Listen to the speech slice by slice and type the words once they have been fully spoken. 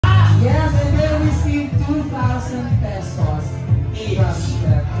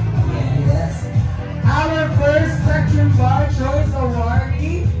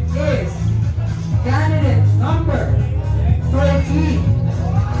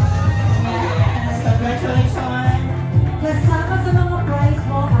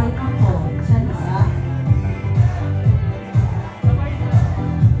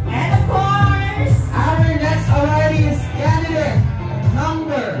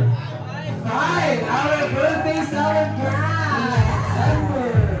our birthday celebrant.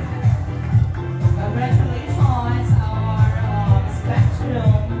 Congratulations, our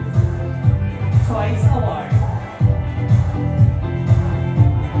Spectrum Choice Award.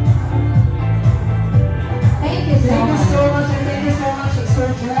 Thank you so much. And thank you so much, Sir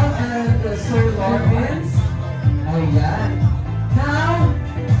Jeff and Sir Lawrence. Ayan. Now,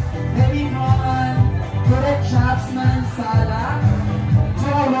 maybe on Direct Chapsman Sala to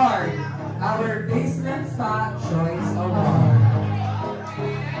award our Basement Spa Choice Award.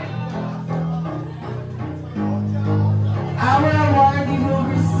 Our awardee will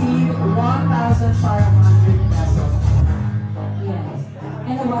receive 1,500 pesos. Yes.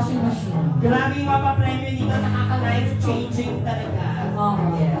 And a washing machine. Grabe yung mapapremyo dito, nakaka-life-changing talaga.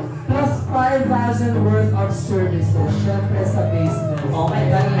 Yes. Plus 5,000 worth of services. Syempre sa basement. Oh my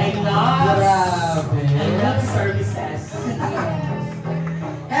God, Grabe. I love services.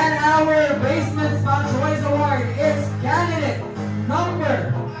 And our Basement Spa Choice Award is candidate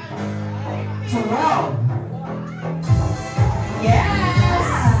number 12. Yes!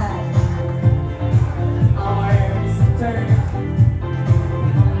 Our Mr.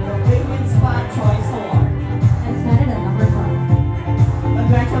 Women's Spa Choice Award. And candidate number 5.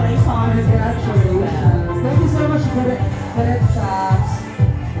 Congratulations. Congratulations. Thank you so much, Direct Chaps.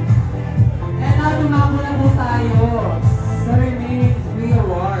 And now tumako na po tayo sa remaining 3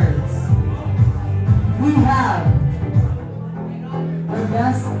 awards. We have the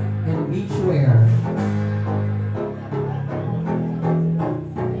Best in Beachwear.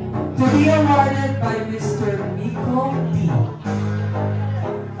 To be awarded by Mr. Miko D.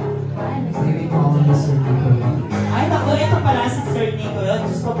 Maybe call him Mr. Miko D. Ay, naku, ito pala si Sir Nico yun.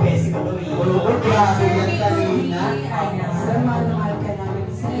 Diyos ko, besi ko to eh. Oo, grabe yan kanina. I know. Sir, mahal na mahal ka namin,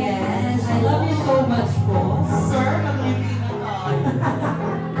 sir. Yes. I love you so much po. Sir, mag-living na tayo.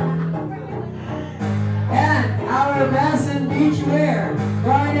 And our Best in Beachwear,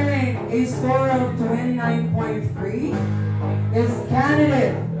 garnering a score of 29.3, is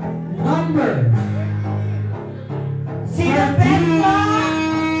candidate number Sino Petro?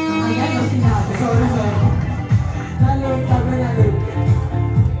 Ayan yung sinabi. Sorry. Dali, tabi na rin.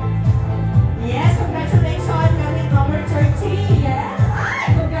 Yes, congratulations, candidate number 13. Yes.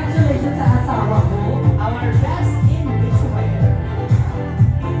 Ay, congratulations sa asawa ko. Our Best in Beachwear.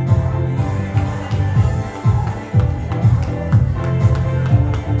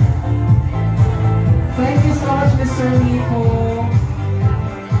 Thank you so much, Mr. Nico.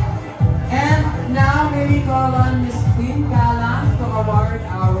 And now, may we call on Miss Queen Galang to award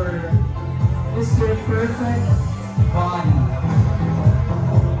our Mr. Perfect Body.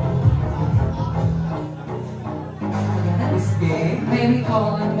 Miss Gay, May we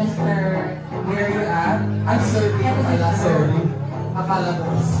call on Mr. where are you at? I'm serving. Wala, serving. Akala ko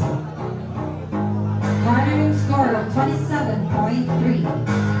kasi. Garnering score of 27.3.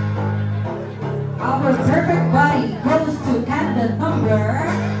 Our perfect body goes to candidate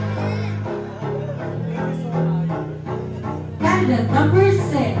number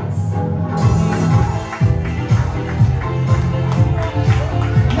 6.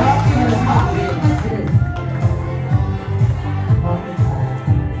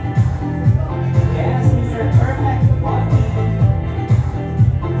 Yes, Mr. Perfect Body.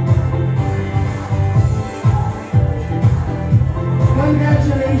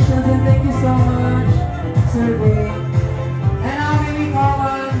 Congratulations and thank you so much, Sir Dave. And now may we call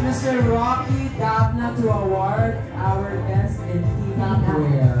on Mr. Rocky Daphna to award our Best in TV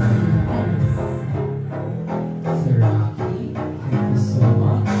Wear. Sir Rocky, thank you so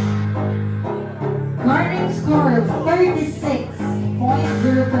much. Garnering score of 36.0%.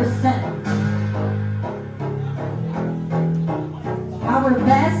 Our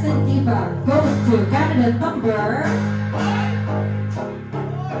best in diva goes to candidate number...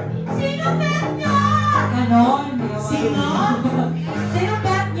 Sino bet niya? Ganon. Sino? Sino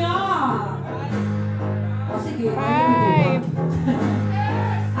bet niya? O sige,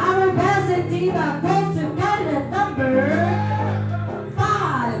 our best in diva goes to candidate number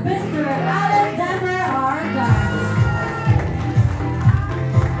 5, Mr. Alexander Argan.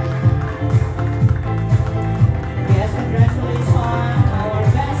 Yes, congratulations, our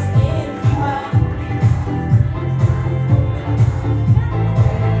Best in Diva.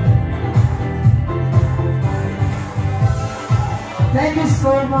 Thank you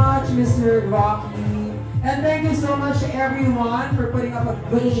so much, Mr. Rocky. And thank you so much everyone for putting up a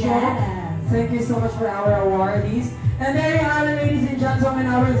good show. Yes. Thank you so much for our awardees. And there you have it, ladies and gentlemen,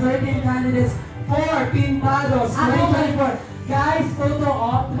 our 13 candidates for Pintados 2024. Guys, photo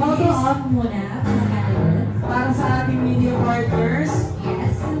op, Photo please. off muna, mga candidates. Para sa ating media partners.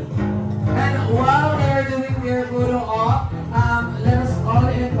 Yes. And while they're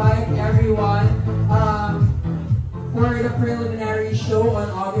preliminary show on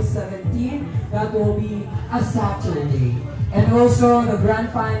August 17. That will be a Saturday. And also, the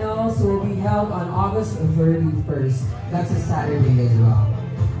grand finals will be held on August 31st. That's a Saturday as well.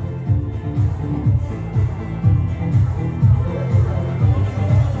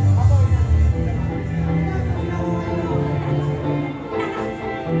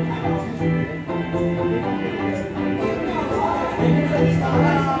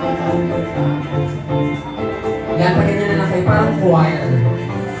 Yan, paganyan na lang kayo. Parang choir.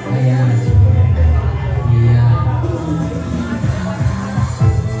 Ayan. Ayan.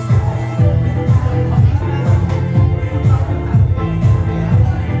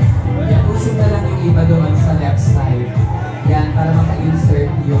 Yan, usog na lang yung iba doon sa left side. Yan, para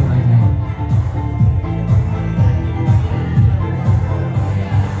maka-insert yung ano.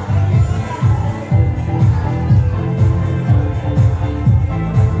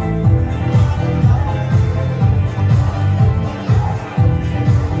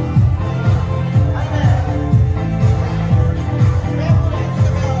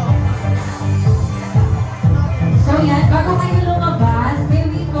 Bago kayo lumabas,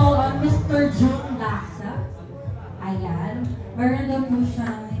 may we call on Mr. June Lasa. Ayan. Meron daw po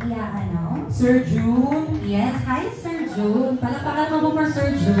siyang iaano. Sir June? Yes. Hi, Sir June. Palakpakan mo po for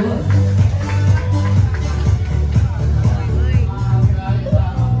Sir June.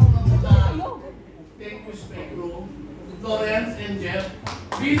 Thank you, Spectrum. Lawrence and Jeff.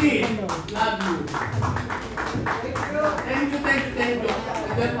 Billy, love you. Thank you. And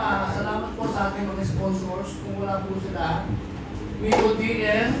then, salamat po sa ating mga sponsors. Kung wala po sila, Miko D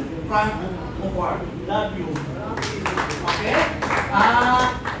and Frank Mopar. Love you. Okay?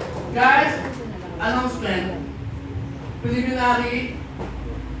 Guys, announcement. Preliminary,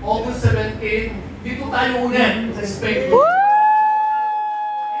 August 17, dito tayo ulit sa Spectrum.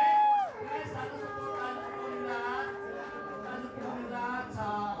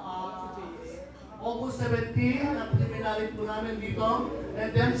 August 17, ang preliminary po namin dito. And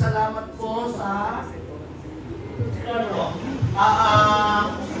then, salamat po sa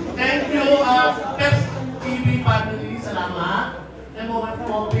thank you, Pep TV family, salamat. MOF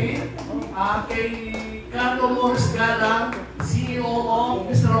Coffee, kay Carlo Morris Galang, CEO of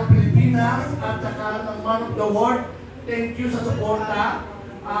Mr. of Pilipinas, at saka ng Man of the World. Thank you sa suporta.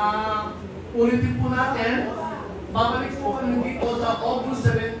 Ulitin po natin, babalik po kami dito sa August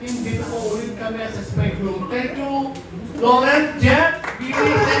 17, dito po ulit kami sa Spectrum. Thank you, Lauren, Jeff,